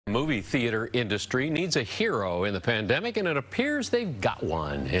Movie theater industry needs a hero in the pandemic, and it appears they've got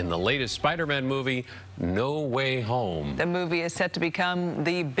one in the latest Spider-Man movie, No Way Home. The movie is set to become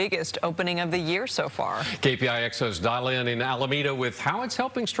the biggest opening of the year so far. KPIX's Dial in Alameda with how it's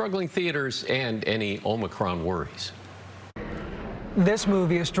helping struggling theaters and any Omicron worries. This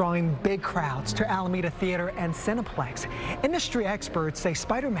movie is drawing big crowds to Alameda Theater and Cineplex. Industry experts say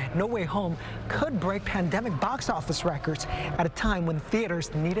Spider-Man No Way Home could break pandemic box office records at a time when theaters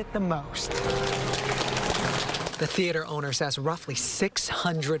need it the most. The theater owner says roughly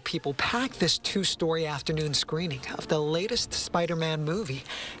 600 people packed this two-story afternoon screening of the latest Spider-Man movie,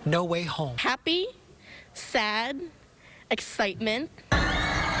 No Way Home. Happy, sad, excitement.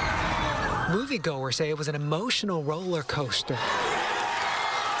 Moviegoers say it was an emotional roller coaster.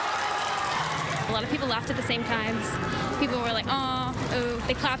 A lot of people laughed at the same times. People were like, oh,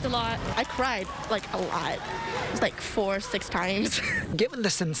 they clapped a lot. I cried like a lot. It was like 4 or 6 times. Given the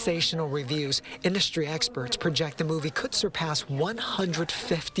sensational reviews, industry experts project the movie could surpass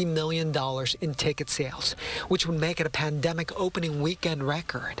 $150 million in ticket sales, which would make it a pandemic opening weekend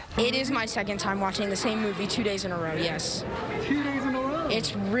record. It is my second time watching the same movie 2 days in a row, yes. 2 days in a row?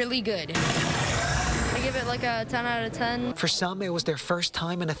 It's really good. I give it like a 10 out of 10. For some, it was their first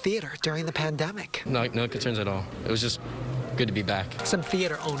time in a theater during the pandemic. No concerns at all. It was just good to be back. Some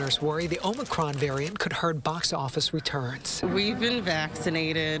theater owners worry the Omicron variant could hurt box office returns. We've been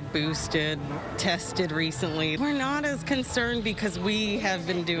vaccinated, boosted, tested recently. We're not as concerned because we have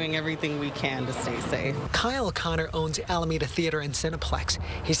been doing everything we can to stay safe. Kyle O'Connor owns Alameda Theater and Cineplex.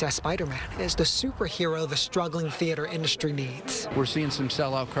 He says Spider-Man is the superhero the struggling theater industry needs. We're seeing some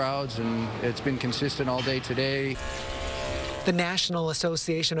sellout crowds, and it's been consistent all day today. The National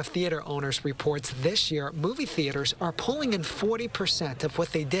Association of Theater Owners reports this year movie theaters are pulling in 40% of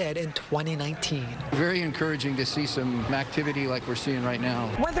what they did in 2019. Very encouraging to see some activity like we're seeing right now.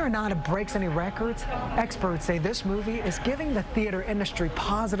 Whether or not it breaks any records, experts say this movie is giving the theater industry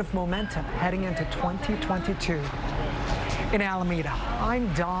positive momentum heading into 2022. In Alameda,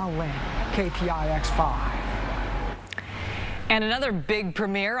 I'm Don Lynn, KPIX 5. And another big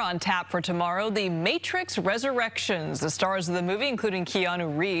premiere on tap for tomorrow, The Matrix Resurrections. The stars of the movie, including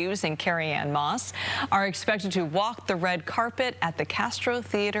Keanu Reeves and Carrie-Anne Moss, are expected to walk the red carpet at the Castro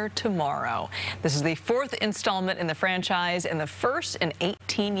Theater tomorrow. This is the 4th installment in the franchise and the first in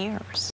 18 years.